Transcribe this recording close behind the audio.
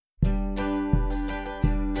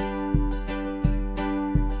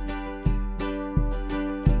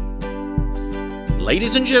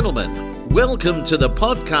Ladies and gentlemen, welcome to the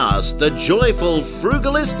podcast, The Joyful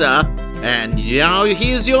Frugalista. And now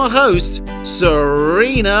here's your host,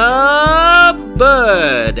 Serena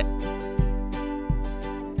Bird.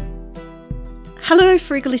 Hello,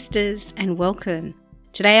 Frugalistas, and welcome.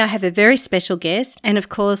 Today I have a very special guest, and of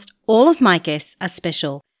course, all of my guests are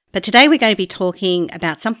special. But today we're going to be talking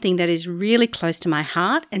about something that is really close to my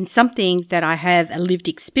heart and something that I have a lived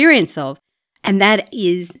experience of, and that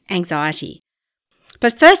is anxiety.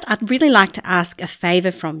 But first, I'd really like to ask a favour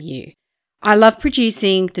from you. I love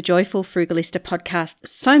producing the Joyful Frugalista podcast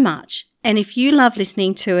so much, and if you love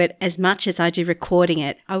listening to it as much as I do recording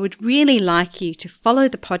it, I would really like you to follow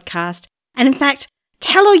the podcast, and in fact,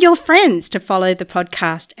 tell all your friends to follow the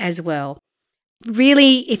podcast as well.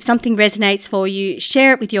 Really, if something resonates for you,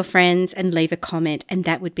 share it with your friends and leave a comment, and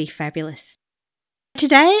that would be fabulous.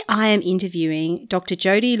 Today, I am interviewing Dr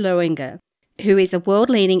Jodie Lowinger, who is a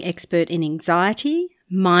world-leading expert in anxiety,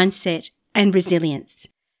 mindset, and resilience.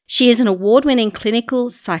 She is an award-winning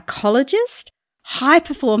clinical psychologist,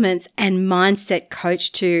 high-performance and mindset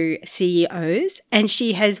coach to CEOs, and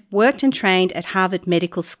she has worked and trained at Harvard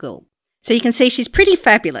Medical School. So you can see she's pretty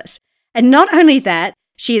fabulous. And not only that,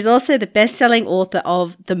 she is also the best-selling author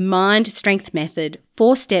of The Mind Strength Method,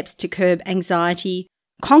 4 Steps to Curb Anxiety,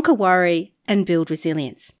 Conquer Worry, and Build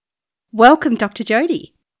Resilience. Welcome, Dr.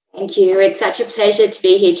 Jodie. Thank you. It's such a pleasure to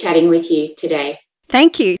be here chatting with you today.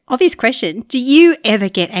 Thank you. Obvious question. Do you ever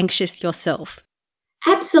get anxious yourself?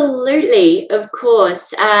 Absolutely, of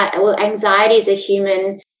course. Anxiety is a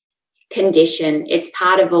human condition. It's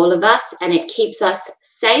part of all of us, and it keeps us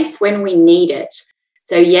safe when we need it.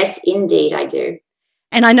 So yes, indeed, I do.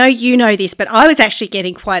 And I know you know this, but I was actually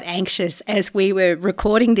getting quite anxious as we were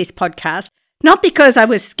recording this podcast, not because I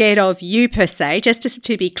was scared of you per se, just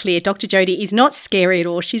to be clear, Dr. Jodie is not scary at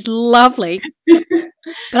all. She's lovely.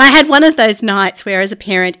 But I had one of those nights where as a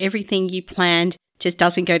parent, everything you planned just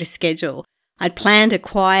doesn't go to schedule. I'd planned a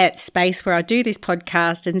quiet space where I'd do this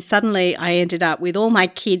podcast, and suddenly I ended up with all my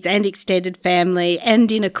kids and extended family and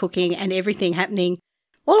dinner cooking and everything happening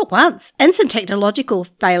all at once, and some technological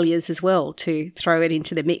failures as well to throw it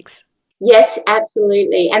into the mix. Yes,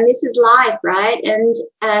 absolutely. And this is life, right? And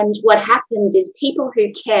what happens is people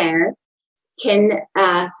who care can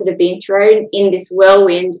sort of be thrown in this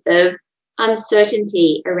whirlwind of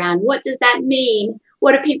uncertainty around what does that mean?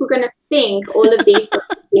 What are people going to think? All of these sort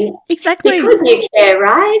of things. Exactly. Because you care,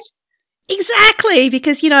 right? Exactly,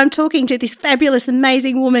 because, I'm talking to this fabulous,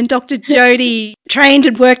 amazing woman, Dr. Jodie, trained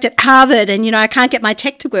and worked at Harvard, and, I can't get my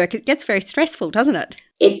tech to work. It gets very stressful, doesn't it?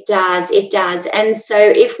 It does. And so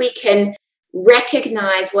if we can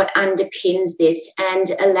recognize what underpins this and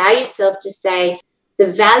allow yourself to say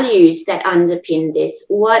the values that underpin this,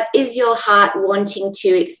 what is your heart wanting to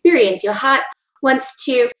experience? Your heart wants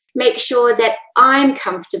to make sure that I'm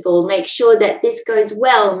comfortable, make sure that this goes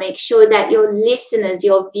well, make sure that your listeners,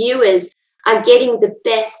 your viewers are getting the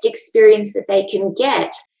best experience that they can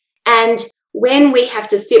get. And when we have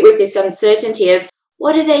to sit with this uncertainty of,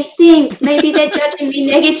 what do they think? Maybe they're judging me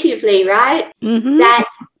negatively, right? Mm-hmm. That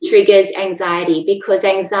triggers anxiety, because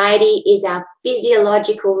anxiety is our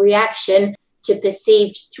physiological reaction to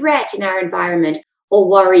perceived threat in our environment or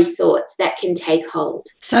worry thoughts that can take hold.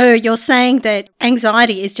 So you're saying that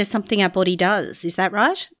anxiety is just something our body does, is that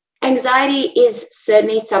right? Anxiety is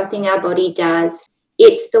certainly something our body does.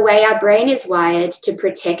 It's the way our brain is wired to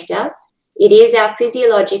protect us. It is our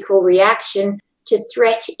physiological reaction to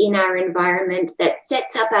threat in our environment that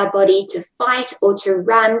sets up our body to fight or to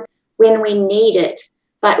run when we need it.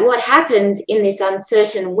 But what happens in this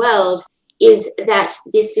uncertain world is that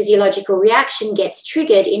this physiological reaction gets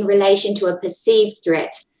triggered in relation to a perceived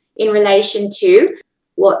threat, in relation to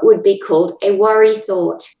what would be called a worry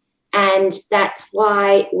thought. And that's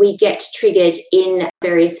why we get triggered in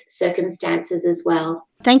various circumstances as well.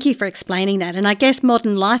 Thank you for explaining that. And I guess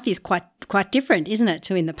modern life is quite different, isn't it,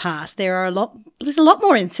 to in the past? There's a lot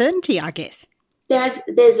more uncertainty, I guess.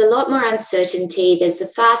 There's a lot more uncertainty. There's the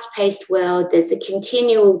fast-paced world. There's a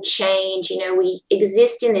continual change. We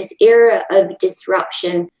exist in this era of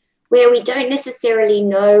disruption where we don't necessarily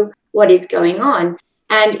know what is going on.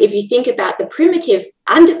 And if you think about the primitive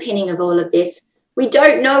underpinning of all of this, we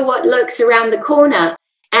don't know what lurks around the corner.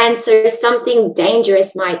 And so something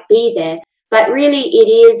dangerous might be there. But really, it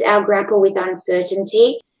is our grapple with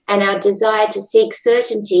uncertainty and our desire to seek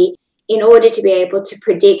certainty in order to be able to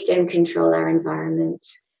predict and control our environment.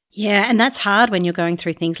 Yeah, and that's hard when you're going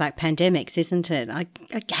through things like pandemics, isn't it?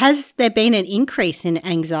 Has there been an increase in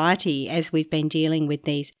anxiety as we've been dealing with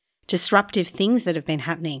these disruptive things that have been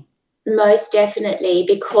happening? Most definitely,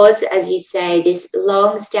 because, as you say, this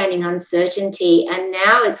long-standing uncertainty, and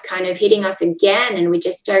now it's kind of hitting us again, and we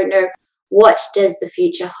just don't know what does the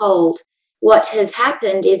future hold. What has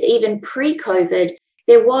happened is even pre-COVID,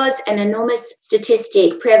 there was an enormous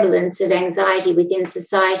statistic prevalence of anxiety within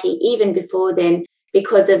society, even before then,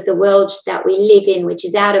 because of the world that we live in, which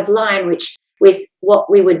is out of line with what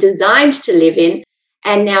we were designed to live in.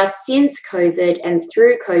 And now since COVID and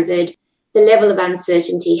through COVID, the level of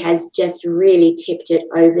uncertainty has just really tipped it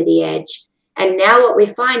over the edge. And now what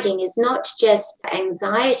we're finding is not just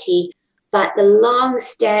anxiety, but the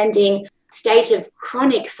long-standing state of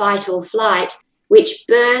chronic fight or flight, which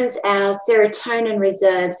burns our serotonin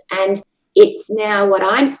reserves. And it's now what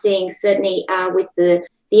I'm seeing, certainly with the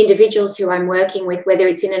individuals who I'm working with, whether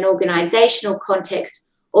it's in an organizational context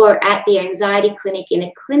or at the anxiety clinic in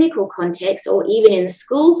a clinical context, or even in the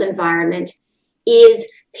schools environment, is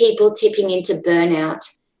people tipping into burnout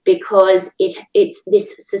because it's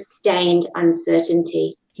this sustained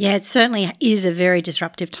uncertainty. Yeah, it certainly is a very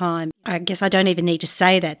disruptive time. I guess I don't even need to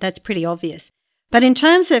say that. That's pretty obvious. But in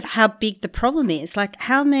terms of how big the problem is, like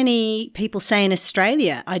how many people, say in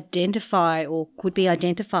Australia, identify or could be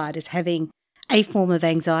identified as having a form of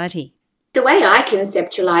anxiety? The way I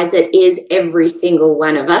conceptualize it is every single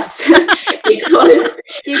one of us. Because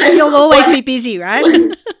you'll always be busy,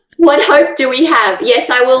 right? What hope do we have? Yes,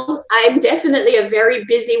 I will. I'm definitely a very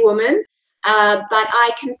busy woman, but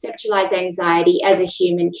I conceptualize anxiety as a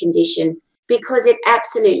human condition because it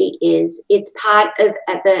absolutely is. It's part of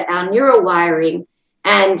our neural wiring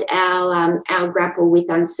and our grapple with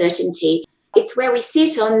uncertainty. It's where we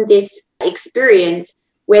sit on this experience,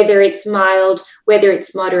 whether it's mild, whether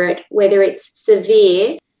it's moderate, whether it's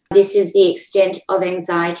severe. This is the extent of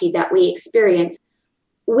anxiety that we experience.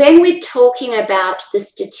 When we're talking about the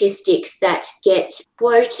statistics that get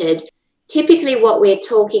quoted, typically what we're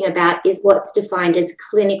talking about is what's defined as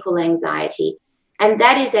clinical anxiety. And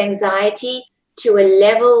that is anxiety to a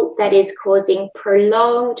level that is causing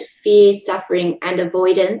prolonged fear, suffering, and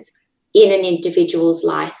avoidance in an individual's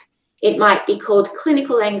life. It might be called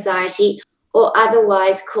clinical anxiety or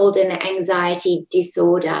otherwise called an anxiety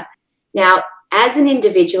disorder. Now, as an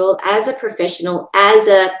individual, as a professional, as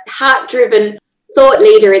a heart-driven thought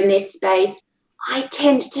leader in this space, I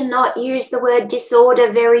tend to not use the word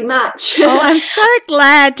disorder very much. Oh, I'm so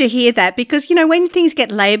glad to hear that because, when things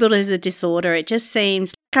get labelled as a disorder, it just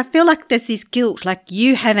seems, I feel like there's this guilt, like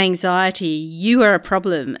you have anxiety, you are a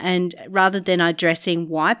problem, and rather than addressing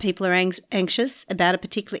why people are anxious about a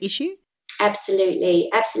particular issue. Absolutely,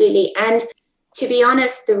 absolutely. And to be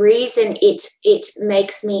honest, the reason it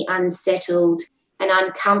makes me unsettled and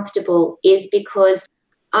uncomfortable is because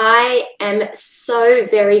I am so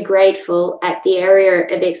very grateful at the area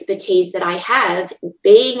of expertise that I have.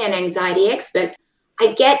 Being an anxiety expert,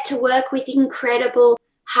 I get to work with incredible,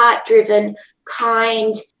 heart-driven,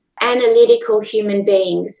 kind, analytical human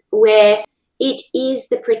beings where it is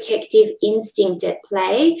the protective instinct at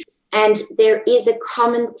play, and there is a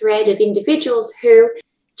common thread of individuals who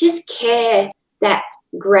just care that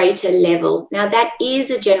greater level. Now, that is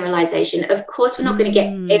a generalization. Of course, we're not going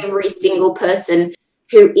to get every single person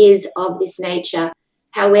who is of this nature.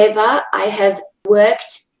 However, I have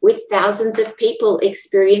worked with thousands of people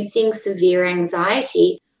experiencing severe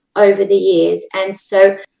anxiety over the years. And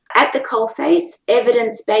so at the coalface,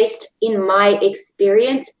 evidence-based in my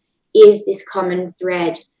experience is this common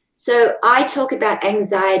thread. So I talk about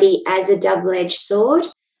anxiety as a double-edged sword.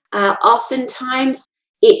 Oftentimes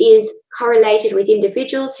it is correlated with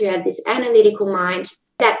individuals who have this analytical mind,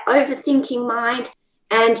 that overthinking mind,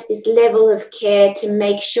 and this level of care to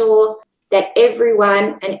make sure that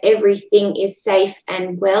everyone and everything is safe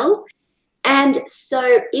and well. And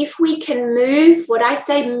so if we can move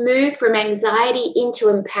from anxiety into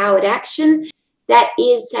empowered action, that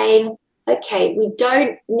is saying, okay, we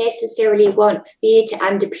don't necessarily want fear to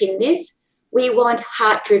underpin this. We want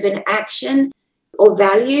heart-driven action or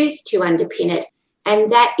values to underpin it.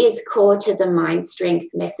 And that is core to the mind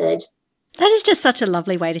strength method. That is just such a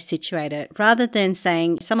lovely way to situate it, rather than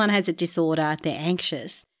saying someone has a disorder, they're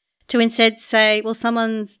anxious, to instead say, well,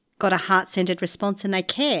 someone's got a heart-centered response and they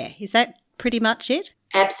care. Is that pretty much it?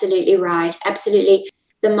 Absolutely right. Absolutely.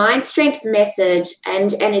 The mind strength method,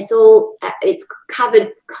 and it's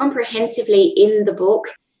covered comprehensively in the book.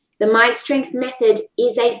 The mind strength method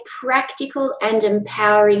is a practical and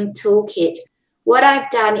empowering toolkit. What I've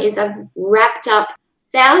done is I've wrapped up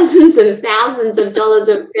thousands and thousands of dollars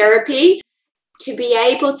of therapy to be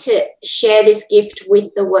able to share this gift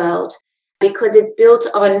with the world, because it's built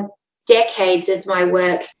on decades of my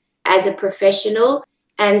work as a professional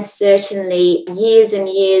and certainly years and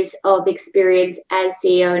years of experience as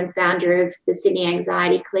CEO and founder of the Sydney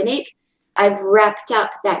Anxiety Clinic. I've wrapped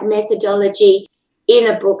up that methodology in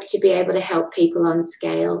a book to be able to help people on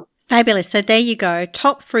scale. Fabulous. So there you go.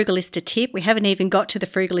 Top Frugalista tip. We haven't even got to the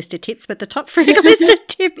Frugalista tips, but the top Frugalista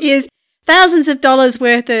tip is thousands of dollars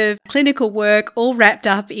worth of clinical work all wrapped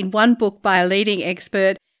up in one book by a leading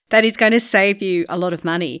expert that is going to save you a lot of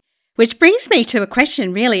money. Which brings me to a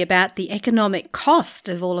question really about the economic cost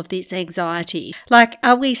of all of this anxiety. Like,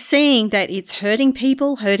 are we seeing that it's hurting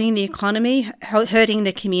people, hurting the economy, hurting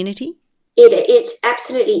the community? It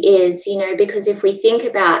absolutely is, because if we think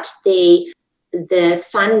about the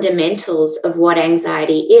fundamentals of what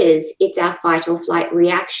anxiety is, it's our fight or flight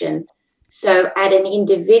reaction. So at an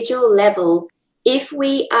individual level, if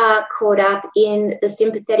we are caught up in the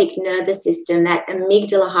sympathetic nervous system, that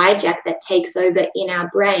amygdala hijack that takes over in our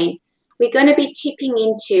brain, we're going to be tipping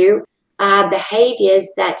into behaviors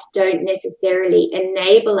that don't necessarily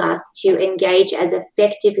enable us to engage as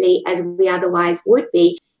effectively as we otherwise would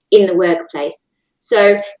be in the workplace.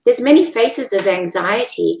 So there's many faces of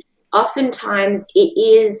anxiety. Oftentimes it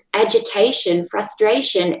is agitation,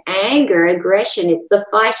 frustration, anger, aggression. It's the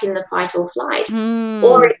fight in the fight or flight.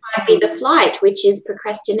 Or it might be the flight, which is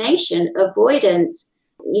procrastination, avoidance,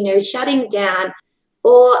 shutting down.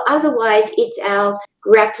 Or otherwise it's our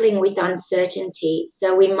grappling with uncertainty.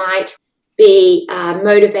 So we might be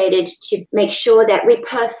motivated to make sure that we're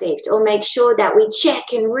perfect, or make sure that we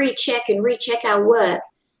check and recheck our work,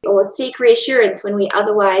 or seek reassurance when we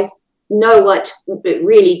otherwise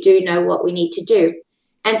really do know what we need to do.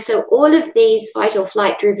 And so all of these fight or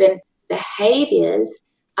flight driven behaviors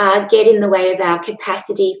get in the way of our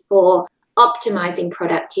capacity for optimizing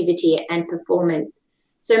productivity and performance.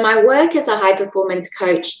 So my work as a high performance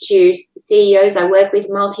coach to CEOs, I work with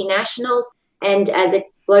multinationals, and as a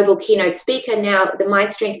global keynote speaker now, the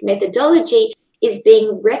Mind Strength methodology is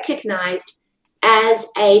being recognized as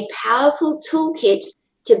a powerful toolkit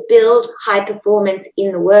to build high performance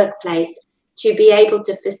in the workplace, to be able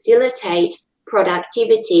to facilitate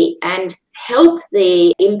productivity and help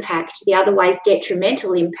the impact, the otherwise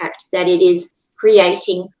detrimental impact that it is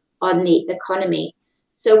creating on the economy.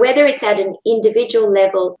 So whether it's at an individual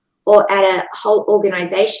level or at a whole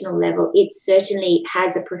organizational level, it certainly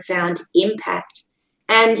has a profound impact.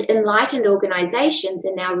 And enlightened organizations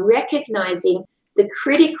are now recognizing the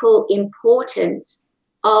critical importance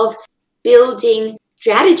of building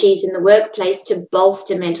strategies in the workplace to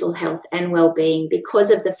bolster mental health and well-being because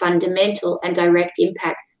of the fundamental and direct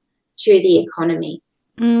impacts to the economy.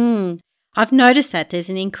 I've noticed that there's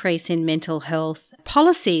an increase in mental health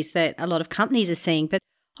policies that a lot of companies are seeing, but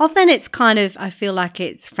often it's I feel like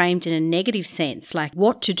it's framed in a negative sense, like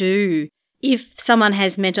what to do if someone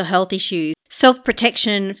has mental health issues,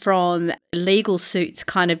 self-protection from legal suits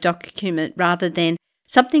kind of document, rather than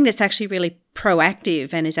something that's actually really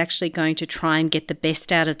proactive and is actually going to try and get the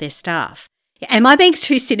best out of their staff. Am I being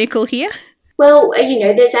too cynical here? Well,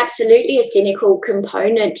 there's absolutely a cynical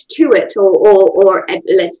component to it, or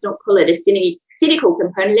let's not call it a cynical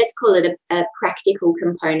component, let's call it a practical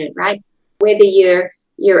component, right? Whether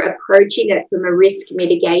you're approaching it from a risk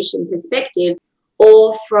mitigation perspective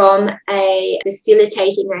or from a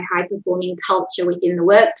facilitating a high-performing culture within the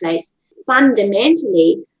workplace,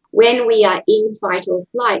 fundamentally, when we are in fight or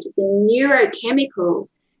flight, the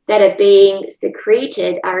neurochemicals that are being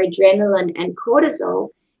secreted are adrenaline and cortisol,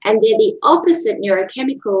 and they're the opposite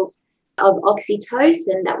neurochemicals of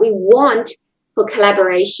oxytocin that we want for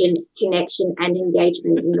collaboration, connection, and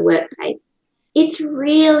engagement in the workplace. It's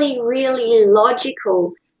really, really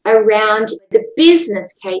logical around the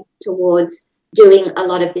business case towards doing a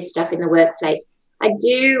lot of this stuff in the workplace. I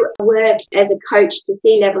do work as a coach to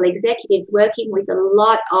C-level executives, working with a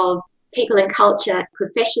lot of people and culture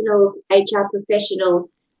professionals, HR professionals,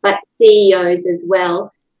 but CEOs as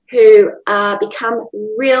well, who become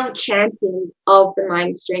real champions of the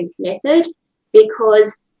Mind Strength method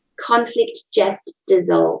because conflict just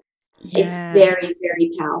dissolves. Yeah. It's very,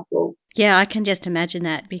 very powerful. Yeah, I can just imagine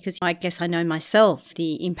that, because I guess I know myself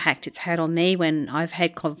the impact it's had on me when I've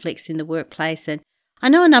had conflicts in the workplace. And I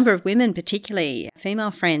know a number of women, particularly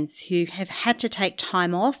female friends, who have had to take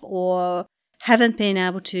time off or haven't been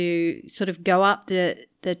able to sort of go up the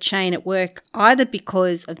chain at work, either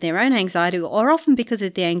because of their own anxiety or often because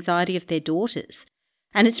of the anxiety of their daughters.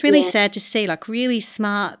 And it's really sad to see, like, really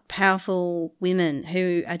smart, powerful women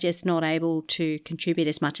who are just not able to contribute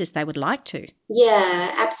as much as they would like to.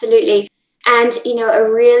 Yeah, absolutely. And,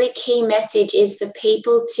 a really key message is for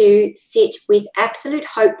people to sit with absolute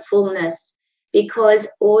hopefulness, because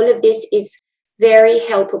all of this is very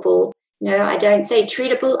helpable. I don't say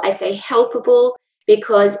treatable, I say helpable,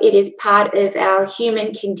 because it is part of our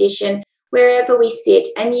human condition wherever we sit.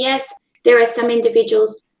 And yes, there are some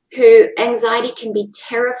individuals who anxiety can be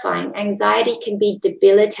terrifying, anxiety can be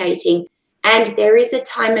debilitating, and there is a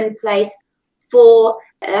time and place for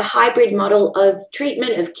a hybrid model of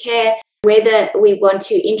treatment, of care, whether we want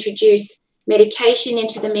to introduce medication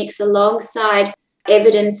into the mix alongside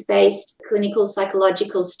evidence-based clinical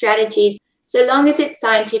psychological strategies. So long as it's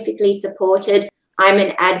scientifically supported, I'm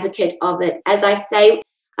an advocate of it. As I say,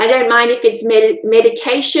 I don't mind if it's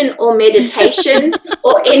medication or meditation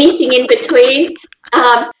or anything in between.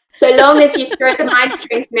 So long as you throw the mind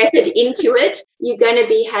strength method into it, you're going to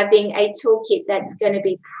be having a toolkit that's going to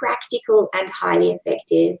be practical and highly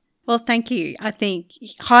effective. Well, thank you. I think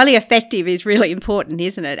highly effective is really important,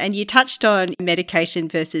 isn't it? And you touched on medication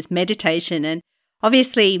versus meditation, and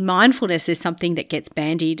obviously mindfulness is something that gets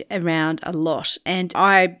bandied around a lot. And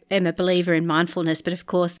I am a believer in mindfulness, but of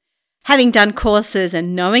course, having done courses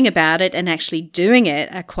and knowing about it and actually doing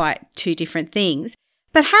it are quite two different things.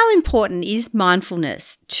 But how important is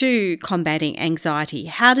mindfulness to combating anxiety?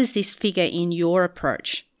 How does this figure in your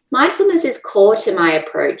approach? Mindfulness is core to my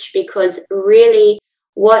approach because really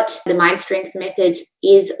what the Mind Strength method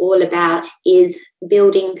is all about is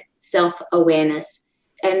building self-awareness.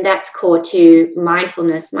 And that's core to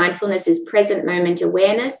mindfulness. Mindfulness is present moment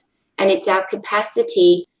awareness, and it's our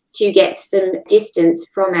capacity to get some distance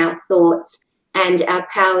from our thoughts and our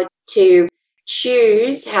power to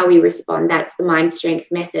choose how we respond. That's the Mind Strength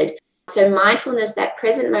method. So mindfulness, that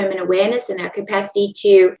present moment awareness and our capacity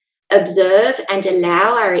to observe and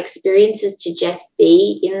allow our experiences to just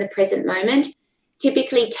be in the present moment,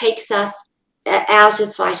 typically takes us out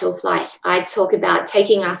of fight or flight. I talk about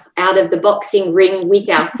taking us out of the boxing ring with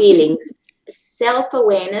our feelings.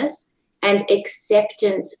 Self-awareness and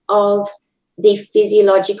acceptance of the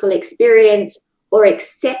physiological experience or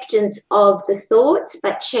acceptance of the thoughts,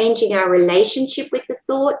 but changing our relationship with the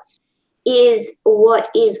thoughts is what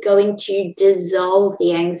is going to dissolve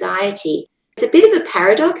the anxiety. It's a bit of a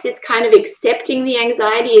paradox. It's kind of accepting the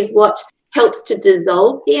anxiety is what helps to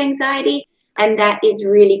dissolve the anxiety. And that is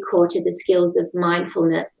really core to the skills of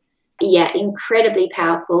mindfulness. Yeah, incredibly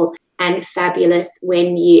powerful and fabulous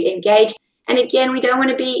when you engage. And again, we don't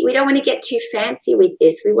want to get too fancy with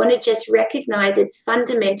this. We want to just recognize it's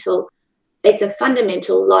fundamental. It's a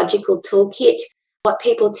fundamental logical toolkit. What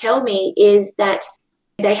people tell me is that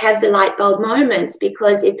they have the light bulb moments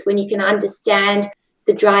because it's when you can understand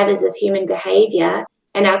the drivers of human behavior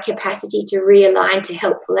and our capacity to realign to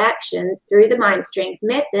helpful actions through the Mind Strength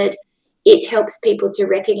method. It helps people to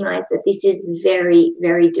recognize that this is very,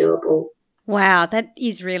 very doable. Wow, that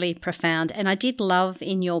is really profound. And I did love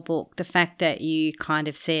in your book the fact that you kind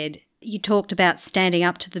of said, you talked about standing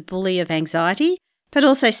up to the bully of anxiety, but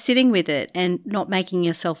also sitting with it and not making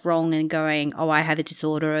yourself wrong and going, oh, I have a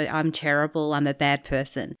disorder, I'm terrible, I'm a bad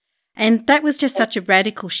person. And that was just such a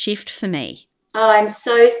radical shift for me. Oh, I'm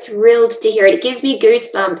so thrilled to hear it. It gives me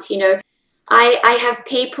goosebumps. You know, I have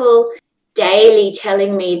people daily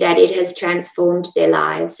telling me that it has transformed their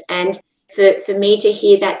lives. And for me to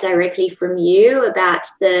hear that directly from you about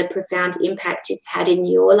the profound impact it's had in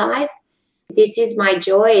your life, this is my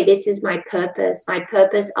joy. This is my purpose. My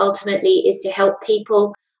purpose ultimately is to help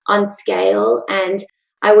people on scale. And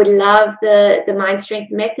I would love the Mind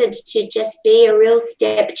Strength method to just be a real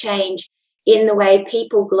step change in the way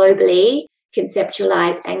people globally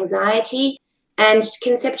conceptualize anxiety and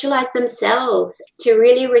conceptualize themselves to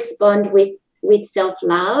really respond with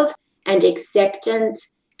self-love and acceptance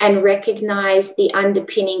and recognize the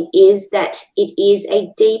underpinning is that it is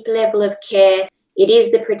a deep level of care. It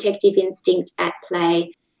is the protective instinct at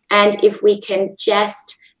play. And if we can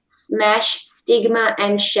just smash stigma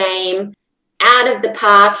and shame out of the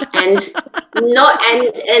park and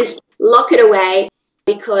lock it away,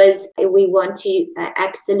 because we want to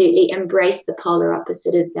absolutely embrace the polar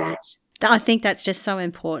opposite of that. I think that's just so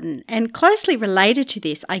important. And closely related to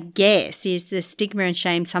this, I guess, is the stigma and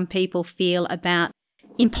shame some people feel about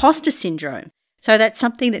imposter syndrome. So that's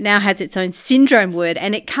something that now has its own syndrome word,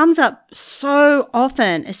 and it comes up so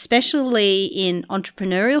often, especially in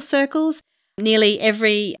entrepreneurial circles. Nearly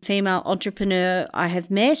every female entrepreneur I have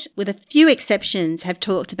met, with a few exceptions, have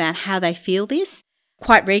talked about how they feel this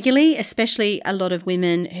quite regularly, especially a lot of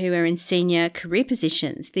women who are in senior career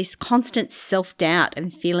positions, this constant self-doubt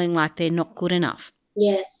and feeling like they're not good enough.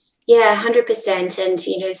 Yes. Yeah, 100%. And,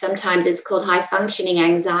 you know, sometimes it's called high-functioning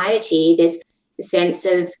anxiety. There's a sense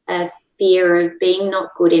of fear of being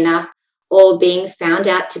not good enough or being found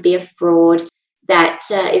out to be a fraud. That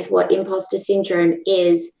is what imposter syndrome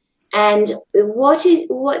is. And what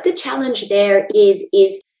the challenge there is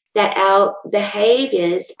that our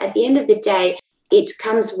behaviors, at the end of the day, it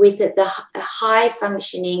comes with it the high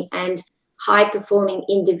functioning and high performing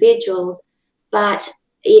individuals, but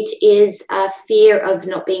it is a fear of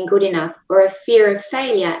not being good enough or a fear of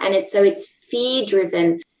failure. And it's fear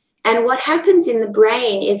driven. And what happens in the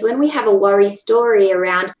brain is when we have a worry story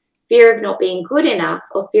around fear of not being good enough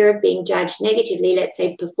or fear of being judged negatively, let's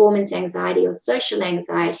say performance anxiety or social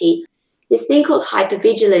anxiety, this thing called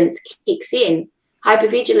hypervigilance kicks in.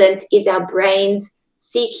 Hypervigilance is our brains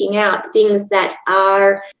seeking out things that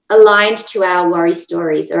are aligned to our worry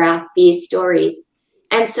stories or our fear stories.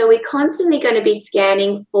 And so we're constantly going to be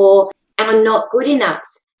scanning for our not good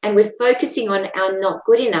enoughs, and we're focusing on our not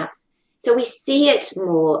good enoughs. So we see it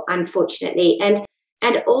more, unfortunately. And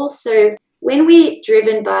also, when we're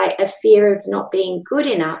driven by a fear of not being good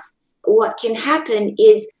enough, what can happen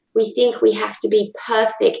is we think we have to be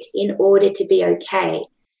perfect in order to be okay.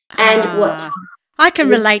 And what I can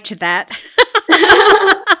relate to that.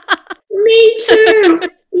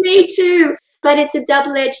 Me too. But it's a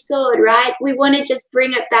double-edged sword, right? We want to just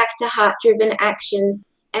bring it back to heart-driven actions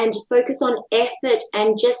and focus on effort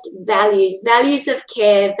and just values of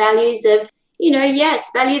care, values of,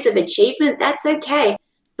 values of achievement. That's okay.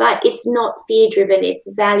 But it's not fear-driven, it's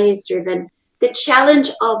values-driven. The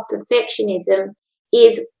challenge of perfectionism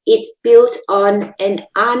is it's built on an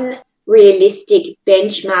unrealistic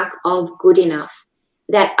benchmark of good enough.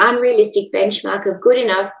 That unrealistic benchmark of good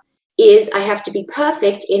enough is I have to be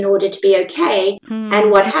perfect in order to be okay. And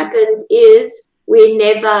what happens is we're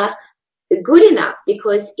never good enough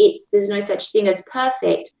because there's no such thing as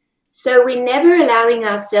perfect. So we're never allowing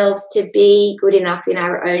ourselves to be good enough in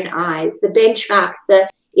our own eyes. The benchmark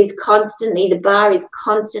the bar is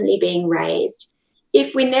constantly being raised.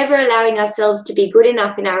 If we're never allowing ourselves to be good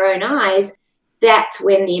enough in our own eyes, that's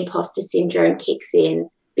when the imposter syndrome kicks in.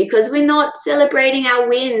 Because we're not celebrating our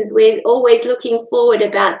wins. We're always looking forward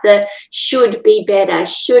about the should be better,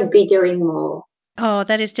 should be doing more. Oh,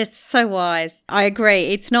 that is just so wise. I agree.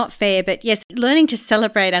 It's not fair, but yes, learning to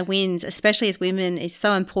celebrate our wins, especially as women, is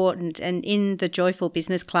so important. And in the Joyful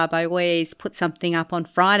Business Club, I always put something up on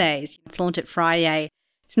Fridays, Flaunt It Friday.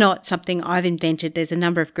 It's not something I've invented. There's a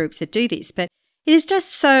number of groups that do this, but it is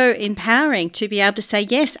just so empowering to be able to say,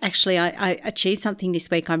 yes, actually, I achieved something this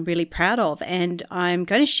week I'm really proud of, and I'm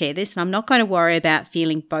going to share this, and I'm not going to worry about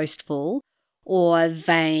feeling boastful or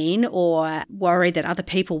vain or worry that other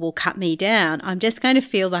people will cut me down. I'm just going to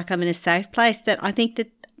feel like I'm in a safe place that I think that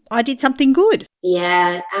I did something good.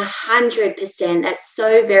 Yeah, 100%. That's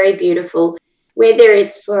so very beautiful. Whether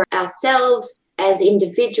it's for ourselves as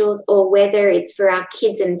individuals or whether it's for our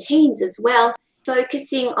kids and teens as well,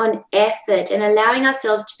 focusing on effort and allowing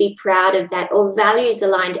ourselves to be proud of that, or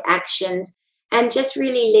values-aligned actions, and just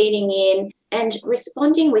really leaning in and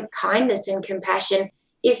responding with kindness and compassion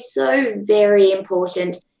is so very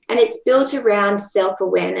important. And it's built around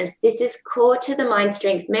self-awareness. This is core to the Mind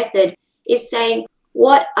Strength method, is saying,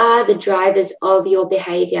 what are the drivers of your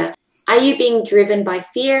behavior? Are you being driven by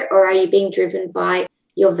fear or are you being driven by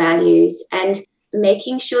your values? And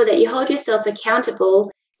making sure that you hold yourself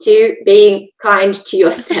accountable to being kind to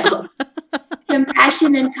yourself.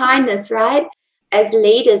 Compassion and kindness, right? As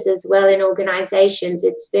leaders as well in organizations,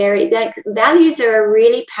 values are a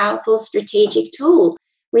really powerful strategic tool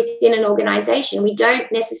within an organization. We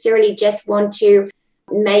don't necessarily just want to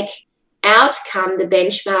make outcome the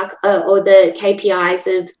benchmark or the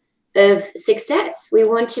KPIs of success. We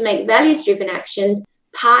want to make values-driven actions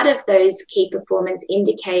part of those key performance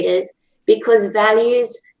indicators, because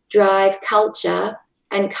values drive culture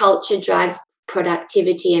and culture drives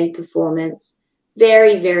productivity and performance.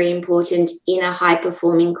 Very, very important in a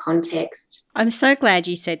high-performing context. I'm so glad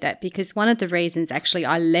you said that, because one of the reasons actually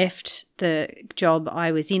I left the job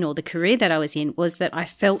I was in, or the career that I was in, was that I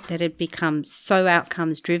felt that it had become so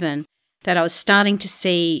outcomes driven that I was starting to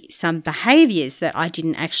see some behaviours that I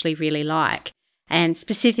didn't actually really like. And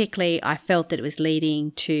specifically, I felt that it was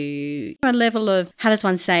leading to a level of, how does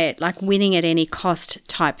one say it, like winning at any cost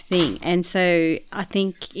type thing. And so I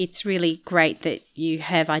think it's really great that you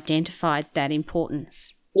have identified that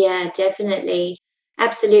importance. Yeah, definitely.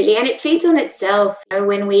 Absolutely. And it feeds on itself,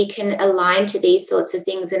 when we can align to these sorts of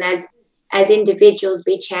things and as individuals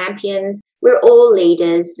be champions. We're all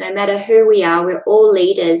leaders. No matter who we are, we're all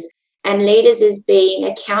leaders. And leaders is being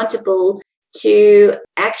accountable to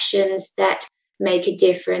actions that make a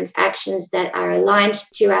difference, actions that are aligned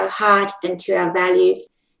to our heart and to our values.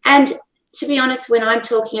 And to be honest, when I'm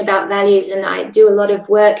talking about values, and I do a lot of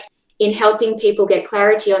work in helping people get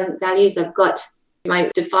clarity on values, I've got my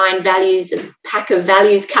defined values, a pack of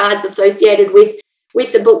values cards associated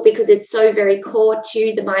with the book, because it's so very core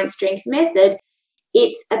to the Mind Strength method.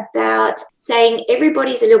 It's about saying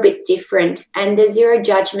everybody's a little bit different and there's zero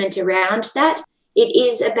judgment around that. It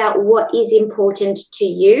is about what is important to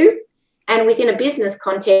you. And within a business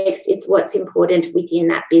context, it's what's important within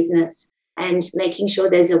that business and making sure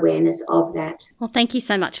there's awareness of that. Well, thank you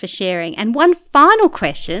so much for sharing. And one final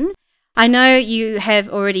question. I know you have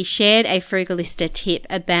already shared a Frugalista tip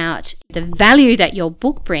about the value that your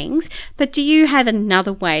book brings, but do you have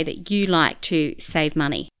another way that you like to save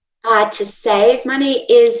money? To save money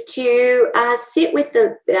is to sit with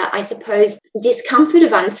the, I suppose, discomfort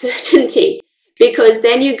of uncertainty, because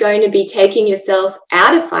then you're going to be taking yourself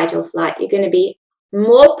out of fight or flight. You're going to be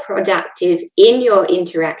more productive in your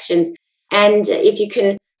interactions. And if you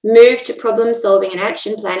can move to problem solving and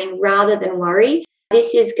action planning rather than worry,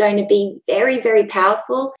 this is going to be very, very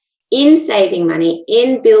powerful in saving money,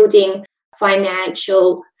 in building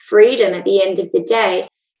financial freedom at the end of the day,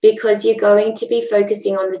 because you're going to be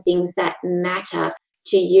focusing on the things that matter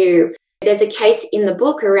to you. There's a case in the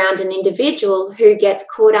book around an individual who gets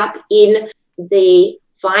caught up in the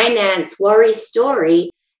finance worry story,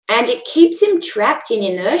 and it keeps him trapped in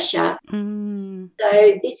inertia.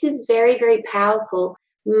 So this is very, very powerful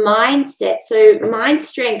mindset. So mind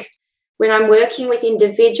strength, when I'm working with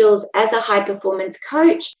individuals as a high performance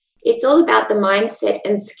coach, it's all about the mindset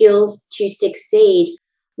and skills to succeed.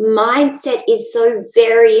 Mindset is so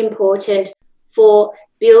very important for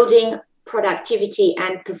building productivity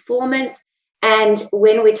and performance. And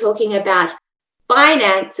when we're talking about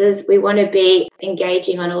finances, we want to be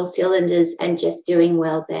engaging on all cylinders and just doing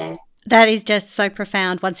well there. That is just so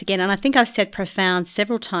profound once again. And I think I've said profound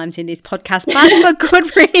several times in this podcast, but for good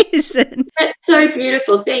reason. That's so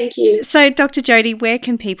beautiful. Thank you. So, Dr. Jodie, where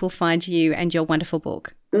can people find you and your wonderful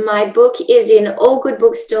book? My book is in all good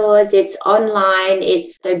bookstores. It's online.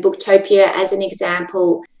 It's so Booktopia as an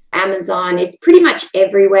example, Amazon. It's pretty much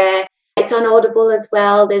everywhere. It's on Audible as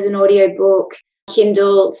well. There's an audio book,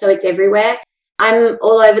 Kindle, so it's everywhere. I'm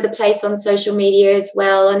all over the place on social media as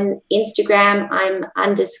well. On Instagram, I'm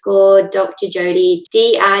 _Dr Jodie,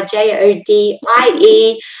 DRJODIE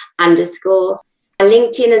 _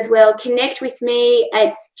 LinkedIn as well. Connect with me.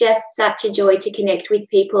 It's just such a joy to connect with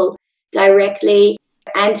people directly.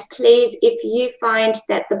 And please, if you find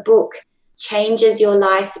that the book changes your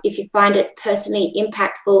life, if you find it personally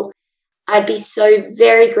impactful, I'd be so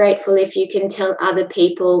very grateful if you can tell other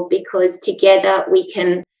people, because together we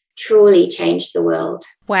can truly change the world.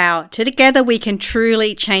 Wow. Together we can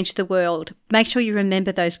truly change the world. Make sure you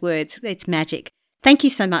remember those words. It's magic. Thank you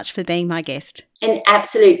so much for being my guest. An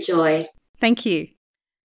absolute joy. Thank you.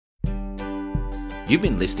 You've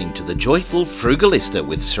been listening to The Joyful Frugalista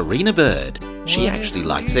with Serena Bird. She actually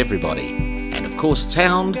likes everybody. And of course,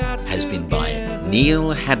 sound has been by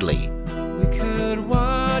Neil Hadley. We could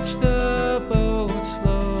watch the boats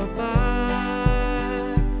float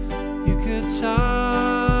by. You could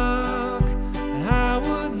talk, and I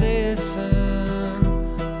would listen.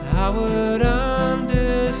 I would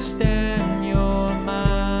understand your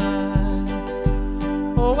mind.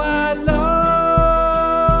 Oh, I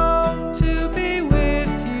love to be with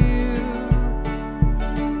you,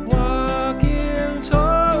 walking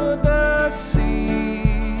toward the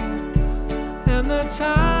sea, and the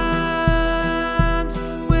times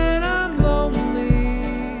when I'm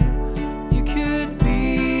lonely, you could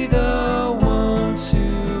be the one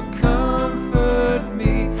to comfort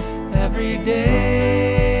me every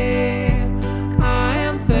day. I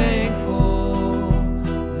am thankful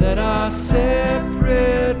that our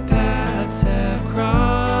separate paths have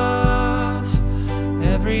crossed.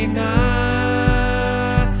 Every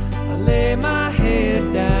night I lay my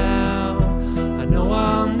head down, I know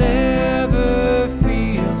I'll never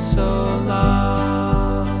feel so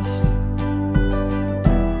lost.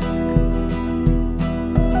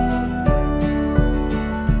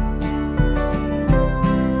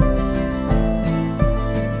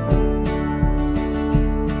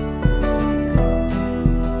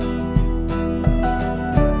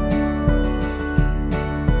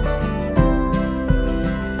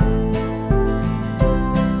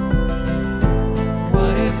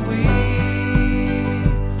 What if we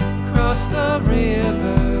cross the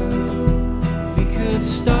river? We could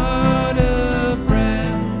start a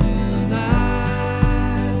brand new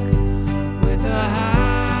life with a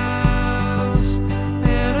house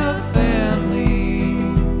and a family.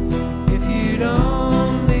 If you'd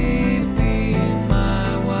only be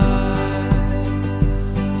my wife.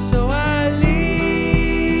 So I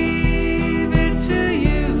leave it to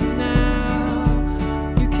you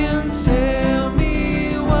now. You can tell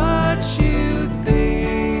me what you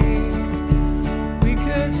think. We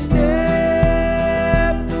could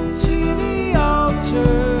step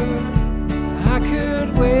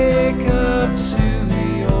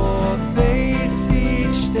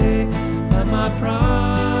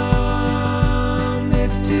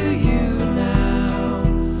to you.